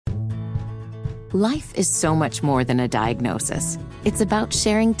Life is so much more than a diagnosis. It's about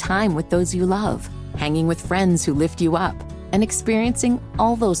sharing time with those you love, hanging with friends who lift you up, and experiencing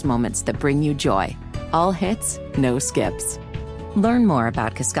all those moments that bring you joy. All hits, no skips. Learn more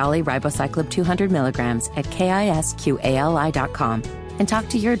about Kisqali Ribociclib 200 milligrams at KISQALI.com and talk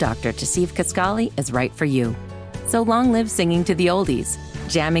to your doctor to see if Kisqali is right for you. So long live singing to the oldies,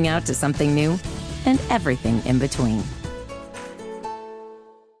 jamming out to something new, and everything in between.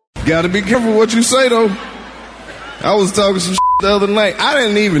 Gotta be careful what you say, though. I was talking some the other night. I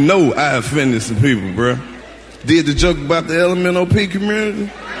didn't even know I offended some people, bruh. Did the joke about the LMNOP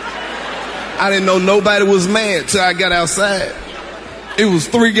community. I didn't know nobody was mad till I got outside. It was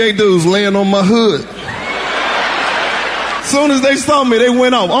 3 gay dudes laying on my hood. Soon as they saw me, they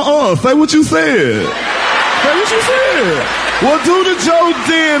went off. Say what you said. Say what you said. Well, do the joke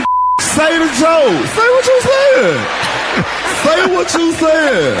then. Say the joke. Say what you said. Say what you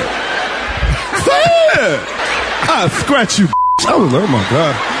said. Say it. I scratch you. Oh my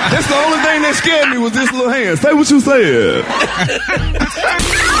God. That's the only thing that scared me was this little hand. Say what you said.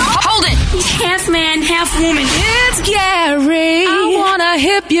 Hold it. Half man, half woman. It's Gary. I wanna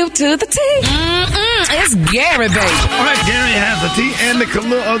hip you to the T. It's Gary, baby. All right, Gary has the tea and the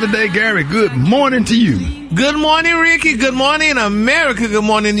color of the day. Gary, good morning to you. Good morning, Ricky. Good morning, America. Good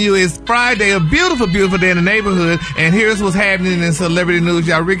morning to you. It's Friday, a beautiful, beautiful day in the neighborhood. And here's what's happening in celebrity news.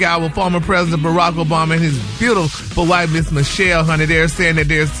 Y'all, Ricky, our former President Barack Obama and his beautiful wife, Miss Michelle, honey, they're saying that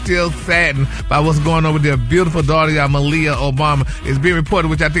they're still saddened by what's going on with their beautiful daughter, y'all, Malia Obama. It's being reported,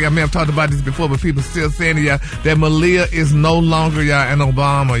 which I think I may have talked about this before, but people still saying to y'all that Malia is no longer, y'all, an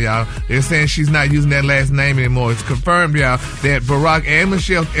Obama, y'all. They're saying she's not using that last name anymore. It's confirmed, y'all, that Barack and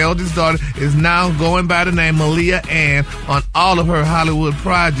Michelle's eldest daughter is now going by the name Malia Ann on all of her Hollywood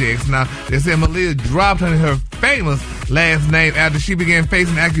projects. Now, they said Malia dropped her famous last name after she began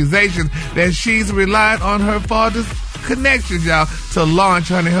facing accusations that she's relied on her father's connections, y'all, to launch,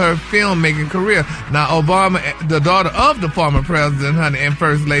 honey, her filmmaking career. Now, Obama, the daughter of the former president, honey, and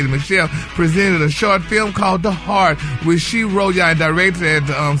First Lady Michelle, presented a short film called The Heart, which she wrote, y'all, and directed at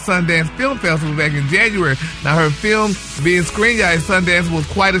the Sundance Film Festival back in January. Now, her film being screened, y'all, at Sundance was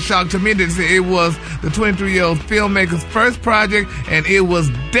quite a shock to me. They said it was the 23-year-old filmmaker's first project, and it was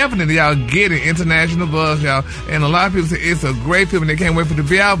definitely, y'all, getting international buzz, y'all. And a lot of people say it's a great film, and they can't wait for it to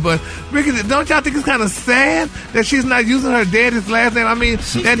be out. But, Ricky, don't y'all think it's kind of sad that she's not using her daddy's last name? I mean,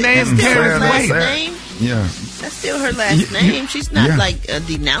 that name carries weight. Yeah. That's still her last name. She's not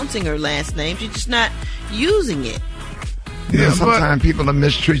denouncing her last name. She's just not using it. Yeah, sometimes people will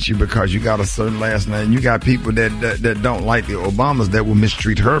mistreat you because you got a certain last name. You got people that don't like the Obamas that will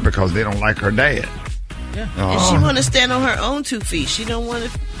mistreat her because they don't like her dad. Yeah. And she want to stand on her own 2 feet. She don't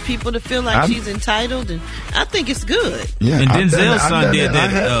want people to feel like she's entitled, and I think it's good. Yeah, and Denzel's son did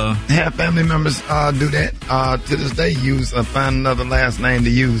that. Have family members do that to this day. Find another last name to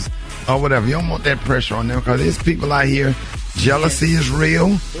use or whatever. You don't want that pressure on them because there's people out here. Jealousy is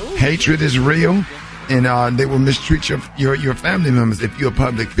real. Hatred is real. And they will mistreat your family members if you're a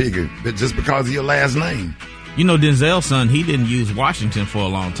public figure, but just because of your last name. You know, Denzel's son, he didn't use Washington for a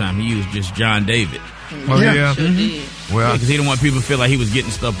long time. He used just John David. Oh, yeah. Mm-hmm. Well, because he didn't want people to feel like he was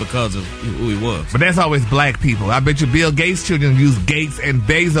getting stuff because of who he was. But that's always black people. I bet you Bill Gates' children use Gates and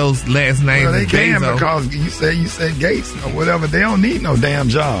Bezos' last name. Well, they can because you said Gates or whatever. They don't need no damn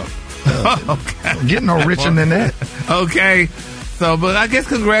job. Okay. Get no richer than that. Okay. So, but I guess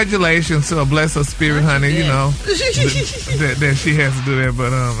congratulations to a bless her spirit, honey. You know that she has to do that,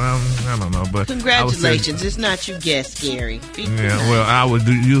 but I don't know. But congratulations, it's not your guess, Gary. Well, I would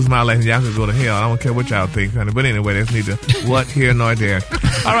use my lesson. Y'all could go to hell. I don't care what y'all think, honey. But anyway, that's neither what here nor there.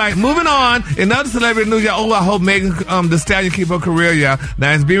 All right, moving on. Another celebrity news, y'all. Oh, I hope Megan Thee Stallion keep her career, y'all.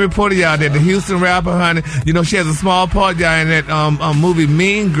 Now it's being reported, y'all, that the Houston rapper, honey, you know, she has a small part, y'all, in that movie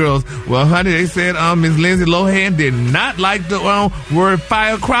Mean Girls. Well, honey, they said Ms. Lindsay Lohan did not like the word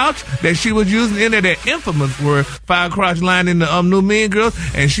fire crouch that she was using in there, that infamous word fire crouch line in the new Mean Girls,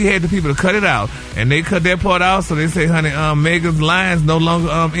 and she had the people to cut it out, and they cut that part out. So they say, honey, Megan's lines no longer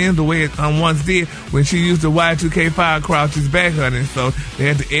end the way it once did when she used the Y2K fire crouches back, honey. So they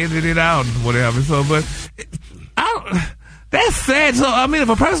had to edit it out and whatever. So, but that's sad. So, I mean, if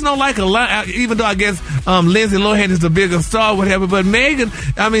a person don't like a line, even though I guess Lindsay Lohan is the bigger star, whatever, but Megan,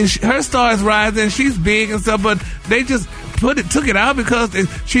 I mean, her star is rising, she's big and stuff, but they just took it out because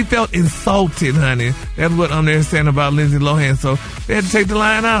she felt insulted, honey. That's what they're saying about Lindsay Lohan. So they had to take the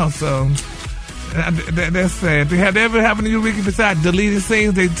line out. So that's sad. Have that ever happened to you, Ricky? Besides deleted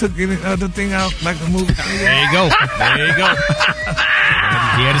scenes, they took any other thing out, like a movie? There you go. There you go.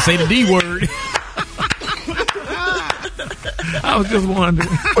 You had to say the D word. All I was just wondering.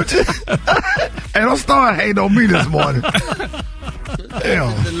 Hey, don't start hating on me this morning.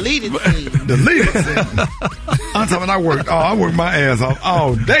 Damn. Deleted scene. Deleted scene. I'm talking. I worked my ass off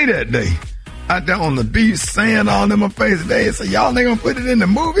all day that day. Out there on the beach, sand all in my face. They said, y'all ain't gonna put it in the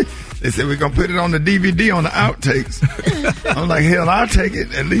movie? They said, we're gonna put it on the DVD on the outtakes. I'm like, hell, I'll take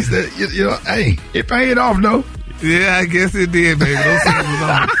it. At least that, you know, hey, it paid off though. Yeah, I guess it did, baby. Those scenes was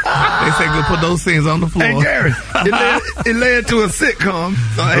on. They said go put those scenes on the floor. Hey, Gary, it led to a sitcom.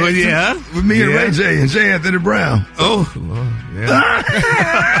 So, yeah. With me and Ray J and J. Anthony Brown. Oh, Lord, yeah.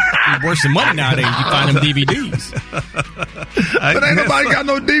 It's worth some money nowadays. You find them DVDs. But ain't nobody got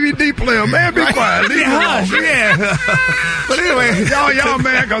no DVD player. Man, be quiet. Leave me alone. Yeah. But anyway. Y'all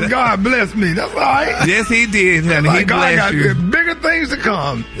mad because God blessed me. That's all right. Yes, he did, honey. Like He God got blessed you. bigger things to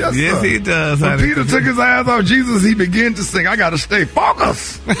come. Yes, sir. He does, When honey. Peter took his eyes off Jesus, he began to sing, I got to stay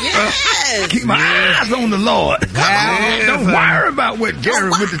focused. Yes. Keep my eyes on the Lord. Yes, Don't worry about what Gary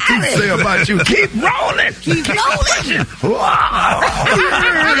with the teeth say about you. Keep rolling. Keep rolling.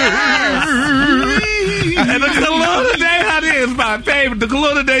 And the color today, honey, is my favorite. The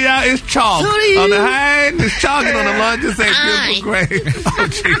color today, y'all, is chalk. On the hind, it's chalk, and on the lunge, it says beautiful gray. Oh,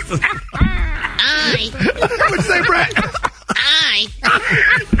 Jesus. What you say, Brad?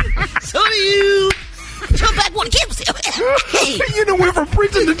 So do you. Jump back, want to kill yourself. Hey. You done went from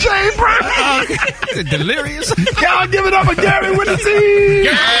preaching to James Brown. Delirious. Y'all give it up for Gary with the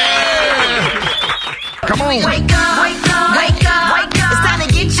teeth. Come on. Wake up, wake up, wake up, wake up. It's time to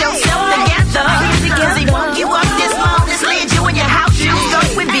get yourself together. Because he woke you up this long, this led you in your house. You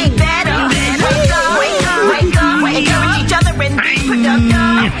stuck with be better. Wake up, wake up, wake up. Encourage each other and be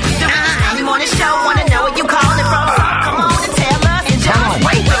productive. The morning show, wanna know where you calling from. So come on and tell us and just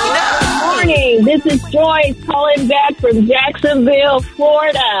wake up. Morning. This is Joyce calling back from Jacksonville,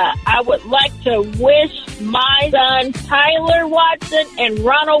 Florida. I would like to wish my son Tyler Watson and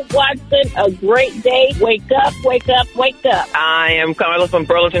Ronald Watson a great day. Wake up, wake up, wake up. I am Carla from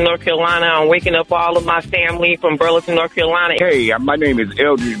Burlington, North Carolina. I'm waking up all of my family from Burlington, North Carolina. Hey, my name is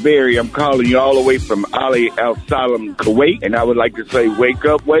Eldridge Berry. I'm calling you all the way from Ali Al Salam, Kuwait. And I would like to say, wake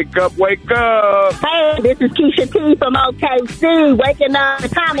up, wake up, wake up. Hey, this is Keisha T from OKC. Waking up the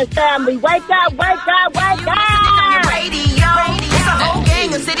Thomas family. Wake up, wake up, wake up. On the radio. It's a whole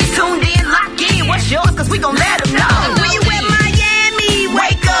gang of cities tuned in, locked in. What's yours? Cause we gon' let them know. When you in Miami,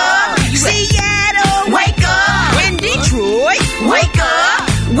 wake up. Seattle, wake up. In Detroit, wake up.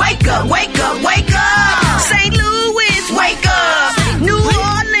 Wake up, wake up, wake up. St. Louis, wake up. New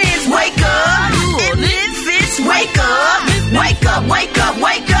Orleans, wake up. And Memphis, wake up. Wake up, wake up,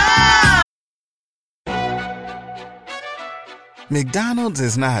 wake up. McDonald's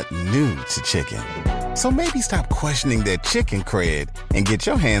is not new to chicken. So maybe stop questioning their chicken cred and get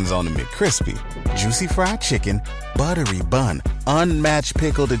your hands on the McCrispy. Juicy fried chicken, buttery bun, unmatched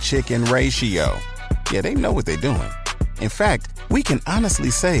pickle to chicken ratio. Yeah, they know what they're doing. In fact, we can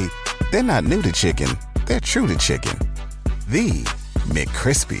honestly say they're not new to chicken. They're true to chicken. The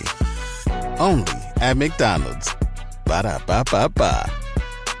McCrispy. Only at McDonald's. Ba-da-ba-ba-ba.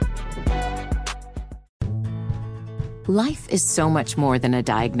 Life is so much more than a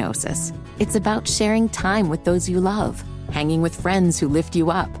diagnosis. It's about sharing time with those you love, hanging with friends who lift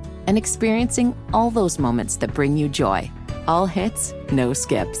you up, and experiencing all those moments that bring you joy. All hits, no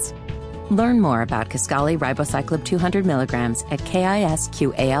skips. Learn more about Kisqali Ribociclib 200 milligrams at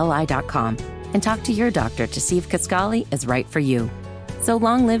KISQALI.com and talk to your doctor to see if Kisqali is right for you. So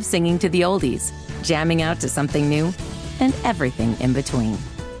long live singing to the oldies, jamming out to something new, and everything in between.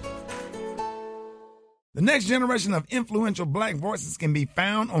 The next generation of influential black voices can be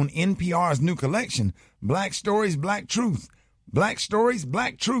found on NPR's new collection, Black Stories, Black Truth. Black Stories,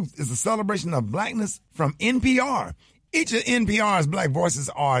 Black Truth is a celebration of blackness from NPR. Each of NPR's black voices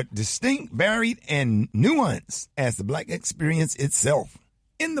are distinct, varied, and nuanced as the black experience itself.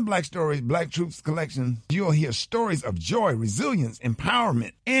 In the Black Stories, Black Truths collection, you'll hear stories of joy, resilience,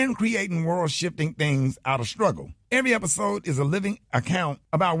 empowerment, and creating world-shifting things out of struggle. Every episode is a living account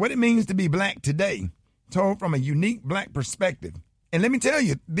about what it means to be black today, told from a unique black perspective. And let me tell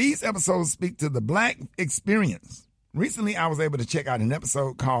you, these episodes speak to the black experience. Recently, I was able to check out an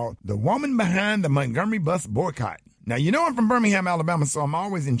episode called The Woman Behind the Montgomery Bus Boycott. Now, you know I'm from Birmingham, Alabama, so I'm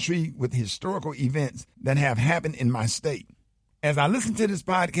always intrigued with historical events that have happened in my state. As I listened to this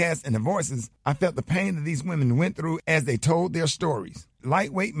podcast and the voices, I felt the pain that these women went through as they told their stories.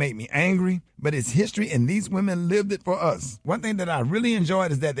 Lightweight made me angry, but it's history and these women lived it for us. One thing that I really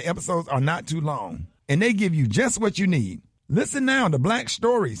enjoyed is that the episodes are not too long, and they give you just what you need. Listen now to Black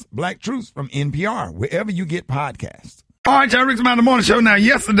Stories, Black Truths from NPR, wherever you get podcasts. All right, y'all, Rick's About the Morning Show. Now,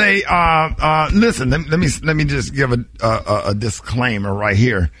 yesterday, listen, let me just give a disclaimer right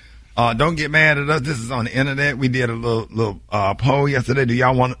here. Don't get mad at us. This is on the internet. We did a little poll yesterday. Do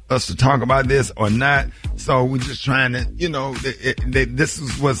y'all want us to talk about this or not? So we're just trying to,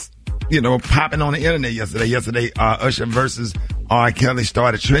 this was popping on the internet yesterday. Yesterday, Usher versus R. Kelly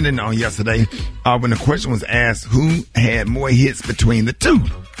started trending on yesterday when the question was asked who had more hits between the two.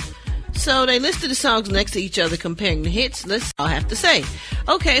 So they listed the songs next to each other, comparing the hits. Let's all have to say,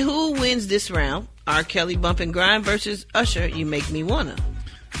 okay, who wins this round? R. Kelly Bump and Grind versus Usher, You Make Me Wanna.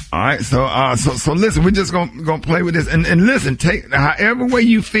 All right, so listen, we're just gonna play with this, and listen, take however way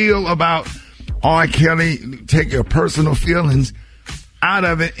you feel about R. Kelly, take your personal feelings out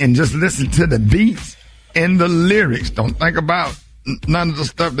of it, and just listen to the beats and the lyrics. Don't think about none of the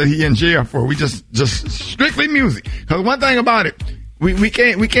stuff that he in jail for. We just strictly music. Because one thing about it. We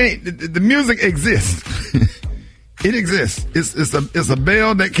can't, the music exists. It exists. It's a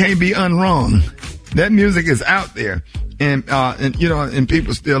bell that can't be unrung. That music is out there. And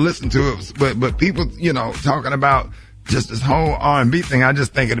people still listen to it. But people, talking about just this whole R&B thing, I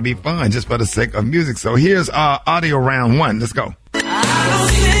just think it'll be fun just for the sake of music. So here's audio round 1. Let's go.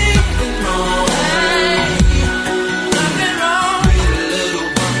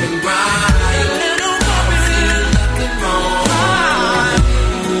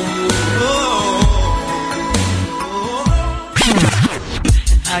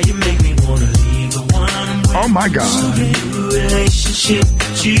 Oh my God. Relationship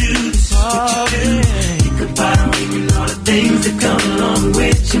with you. You could buy me all the things that come along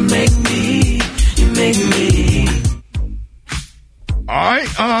with you. You make me. All right.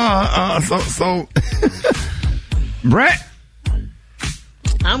 So Brett.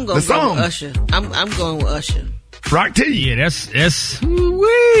 I'm going to go with Usher. I'm going with Usher. Rock T. Yeah, that's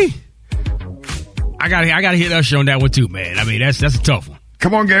wee. I gotta hit Usher on that one too, man. I mean, that's a tough one.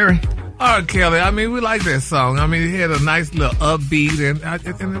 Come on, Gary. R. Kelly, I mean, we like that song. I mean, he had a nice little upbeat, and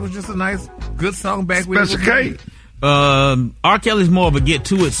it was just a nice, good song back when Special K. R. Kelly's more of a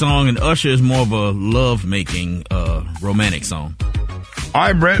get-to-it song, and Usher is more of a love-making, romantic song. All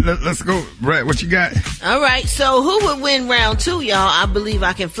right, Brett, let's go. Brett, what you got? All right, so who would win round 2, y'all? I Believe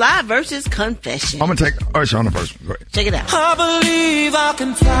I Can Fly versus Confession. I'm going to take Usher on the first one. Go ahead. Check it out. I believe I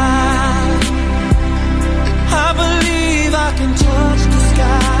can fly. I believe I can touch the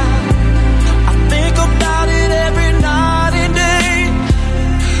sky. Think about it every night and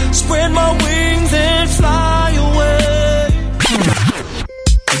day. Spread my wings and fly away.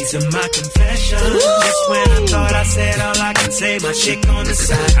 These are my confessions. Just when I thought I said all I can say, my chick on the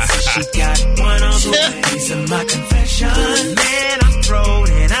side, she got one on the way. These are my confessions. Man, I'm thrown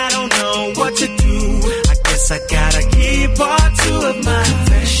and I don't know what to do. I guess I gotta keep part 2 of my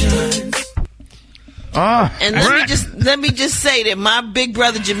confessions. And let me just say that my big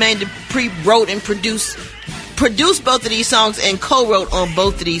brother Jermaine Dupri wrote and produced both of these songs and co-wrote on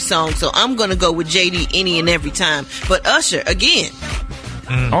both of these songs. So I'm going to go with JD any and every time. But Usher, again.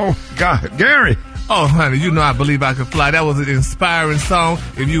 Oh, God. Gary. Oh, honey, I Believe I Can Fly. That was an inspiring song.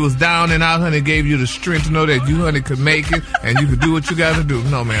 If you was down and out, honey, it gave you the strength to know that you, honey, could make it and you could do what you got to do.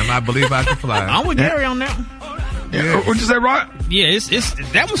 No, man, I Believe I Can Fly. I'm with Gary on that one. Yeah. What'd you say, Rod? Yeah, it's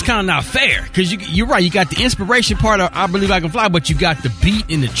that was kind of not fair because you're right. You got the inspiration part of I Believe I Can Fly, but you got the beat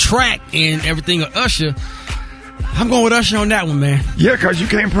and the track and everything of Usher. I'm going with Usher on that one, man. Yeah, because you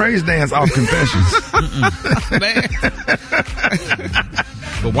can't praise dance off Confessions. Man.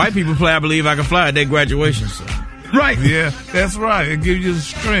 But white people play I Believe I Can Fly at their graduation. So. Right. Yeah, that's right. It gives you the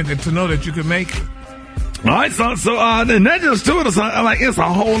strength and to know that you can make it. All right, so and that just two of us. Like it's a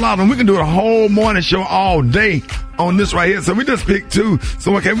whole lot, and we can do a whole morning show all day on this right here. So we just picked 2.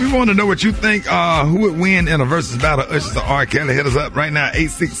 So okay, we want to know what you think. Who would win in a versus battle? Usher or R. Kelly? Hit us up right now.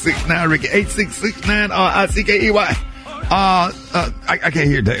 8669 Ricky 8669 ICKEY. I can't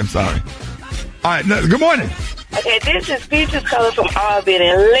hear that. I'm sorry. All right, good morning. Okay, this is Peaches calling from Albany.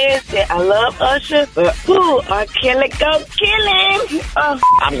 And listen, I love Usher, but R. Kelly go kill him.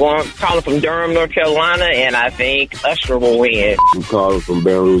 I'm calling from Durham, North Carolina, and I think Usher will win. I'm calling from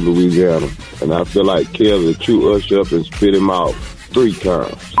Baton Rouge, Louisiana, and I feel like Kelly chew Usher up and spit him out 3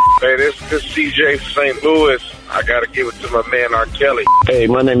 times. Hey, this CJ from St. Louis. I gotta give it to my man R. Kelly. Hey,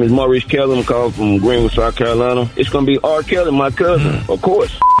 my name is Maurice Kelly. I'm calling from Greenwood, South Carolina. It's gonna be R. Kelly, my cousin, of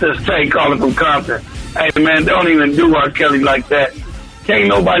course. This is Tay calling from Compton. Hey, man, don't even do R. Kelly like that. Can't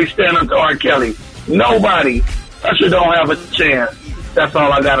nobody stand up to R. Kelly. Nobody. Usher don't have a chance. That's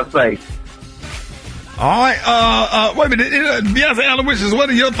all I gotta say. All right. Wait a minute. Beyonce Aloysius, what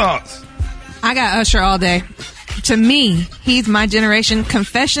are your thoughts? I got Usher all day. to me, he's my generation.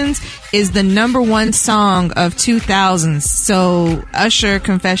 Confessions is the number one song of 2000s. So Usher,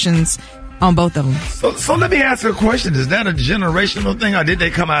 Confessions on both of them. So let me ask you a question. Is that a generational thing, or did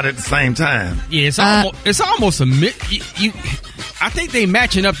they come out at the same time? Yeah, it's almost a I think they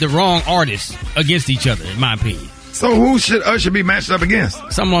matching up the wrong artists against each other, in my opinion. So who should Usher be matched up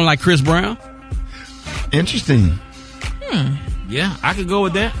against? Someone like Chris Brown. Interesting. Yeah, I could go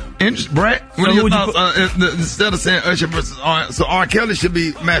with that. Brett, what are your thoughts? Instead of saying Usher versus so R. Kelly should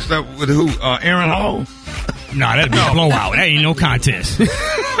be matched up with who? Aaron Hall? Nah, that'd be a blowout. That ain't no contest.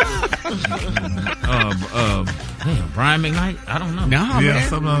 Brian McKnight? I don't know. Nah, man.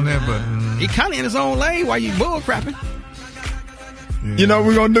 Something on that, but he kind of in his own lane while you bull crapping. Yeah. You know what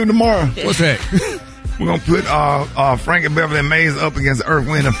we're gonna do tomorrow? What's that? We're gonna put Frank and Beverly and Mays up against Earth,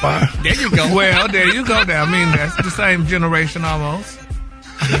 Wind, and Fire. There you go. Well, there you go. I mean, that's the same generation almost.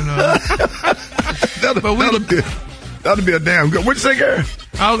 You know. That'll be a damn good. What'd you say, Gary?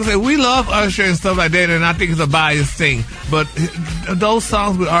 I was gonna say we love Usher and stuff like that, and I think it's a biased thing. But those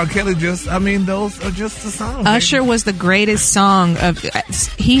songs with R. Kelly, those are just the songs. Usher was the greatest song of.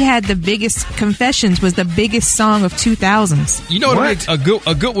 He had the biggest. Confessions was the biggest song of 2000s. You know what? A good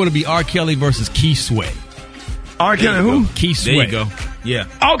one would be R. Kelly versus Keith Sweat. R. Kelly who? Keith Sweat. There you go. Yeah.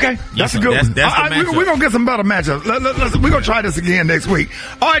 Okay. That's a good one. We're going to get some better matchups. We're going to try this again next week.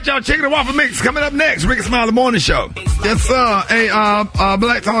 All right, y'all. Chicken and Waffle Mix coming up next. Ricky Smiley Morning Show. Yes, sir. Hey,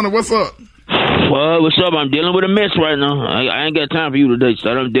 Black Tony, what's up? Well, what's up? I'm dealing with a mess right now. I ain't got time for you today,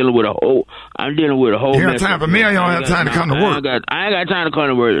 son. I'm dealing with a whole You got time for me, or you don't have time to come to work? I ain't got time to come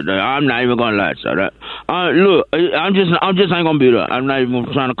to work today. I'm not even gonna lie, son. Look, I'm just ain't gonna be there. I'm not even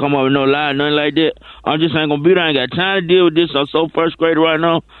trying to come up with no lie, nothing like that. I just ain't gonna be there. I ain't got time to deal with this. I'm so frustrated right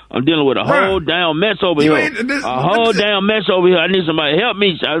now. I'm dealing with a whole damn mess over here. Damn mess over here. I need somebody to help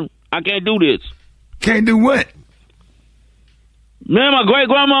me, son. I can't do this. Can't do what? Man, my great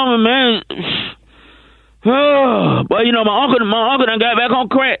grandmama, man. Well, you know, my uncle done got back on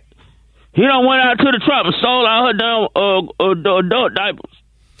crack. He done went out to the trap and sold out her damn adult diapers.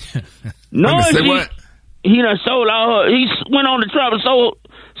 He done sold out her. He went on the trap and sold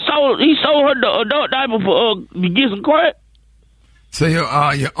her the adult diaper for to get some crack. So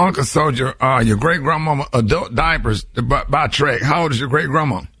your uncle sold your great grandmama adult diapers by track. How old is your great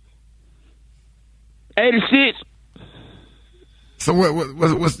grandma? 86. So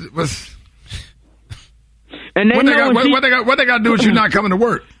what's and what they got to do with you not coming to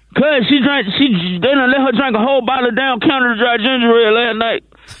work? Cause they done let her drink a whole bottle of damn counter dry ginger ale last night.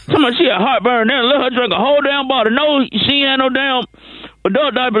 Somebody she had heartburn. They let her drink a whole damn bottle. No, she ain't had no damn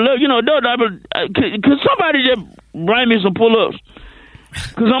adult diaper. You know, adult diaper. Could somebody just bring me some pull-ups?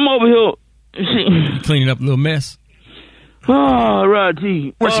 Cause I'm over here. Cleaning up a little mess. Oh, right,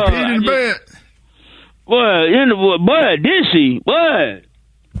 T. What, she peed in the bed? Boy, did she? Boy,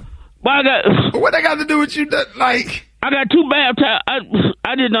 what they got to do with you? Like, I got 2 bath towels.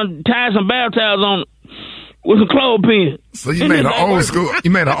 I just done tied some bath towels on with some clothespin. So you made an old school.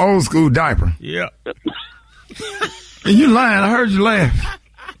 You made an old school diaper. Yeah. And you lying? I heard you laugh.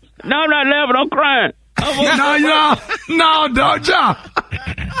 No, I'm not laughing. I'm crying. No, dog, John.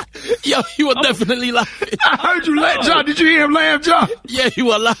 Yo, you were definitely laughing. I heard you laugh, John. Did you hear him laugh, John? Yeah, you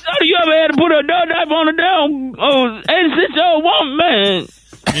were laughing. You ever had to put a adult diaper on a damn 86-year-old woman, man?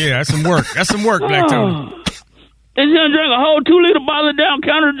 Yeah, that's some work. That's some work, Black Tony. And she done drank a whole 2-liter bottle down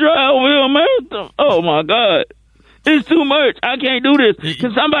counter dry over here, man. Oh my God, it's too much. I can't do this.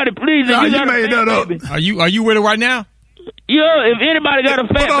 Can somebody please? No, you made that up. Are you with her right now? Yeah. If anybody got a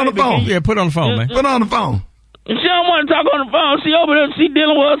fat put on the phone. Yeah, put on the phone, man. Put on the phone. She don't want to talk on the phone. She over there. She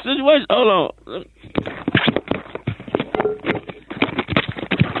dealing with her situation. Hold on.